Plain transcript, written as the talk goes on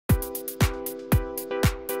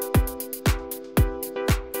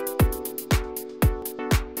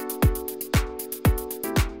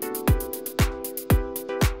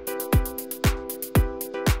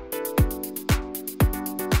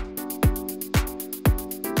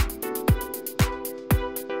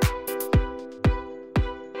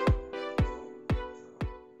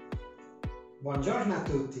Buongiorno a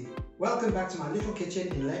tutti! Welcome back to my little kitchen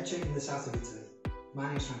in Lecce in the south of Italy. My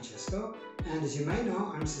name is Francesco, and as you may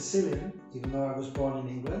know, I'm Sicilian, even though I was born in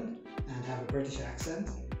England and have a British accent.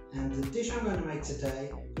 And the dish I'm going to make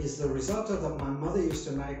today is the risotto that my mother used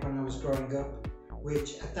to make when I was growing up,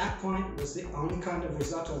 which at that point was the only kind of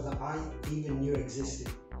risotto that I even knew existed.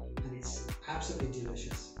 And it's absolutely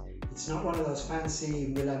delicious. It's not one of those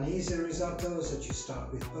fancy Milanese risottos that you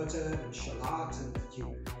start with butter and shallot and that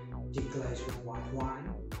you deglaze with white wine.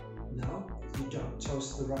 No, you don't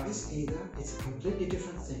toast the rice either. It's a completely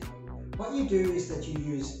different thing. What you do is that you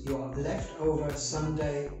use your leftover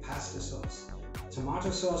Sunday pasta sauce, tomato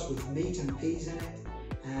sauce with meat and peas in it,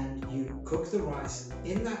 and you cook the rice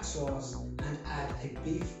in that sauce and add a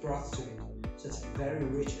beef broth to it. So it's a very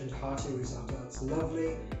rich and hearty risotto. It's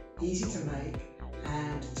lovely, easy to make,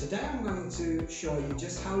 and today I'm going to show you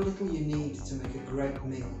just how little you need to make a great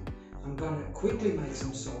meal. I'm going to quickly make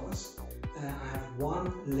some sauce. I have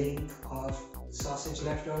one link of sausage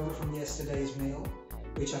left over from yesterday's meal,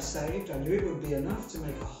 which I saved. I knew it would be enough to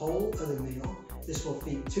make a whole other meal. This will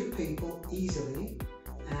feed 2 people easily,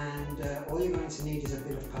 and all you're going to need is a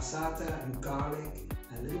bit of passata and garlic,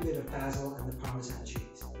 a little bit of basil and the parmesan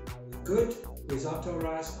cheese. A good risotto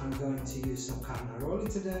rice, I'm going to use some carnaroli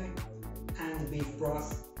today, and the beef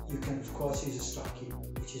broth, you can of course use a stock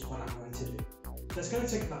cube, which is what I'm going to do. So it's going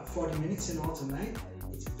to take about 40 minutes in all to make.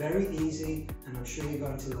 It's very easy and I'm sure you're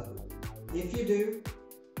going to love it. If you do,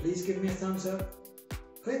 please give me a thumbs up,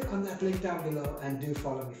 click on that link down below and do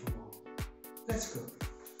follow me for more. Let's cook.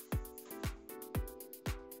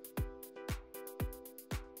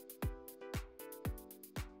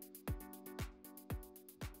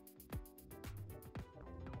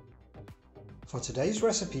 For today's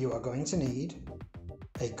recipe you are going to need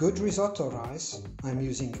a good risotto rice. I'm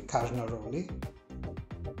using carnaroli,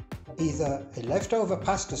 either a leftover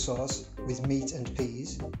pasta sauce with meat and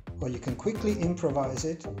peas, or you can quickly improvise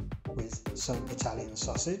it with some Italian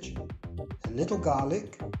sausage, a little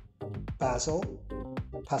garlic, basil,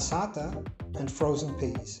 passata and frozen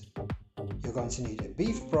peas. You're going to need a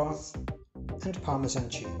beef broth and Parmesan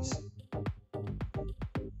cheese.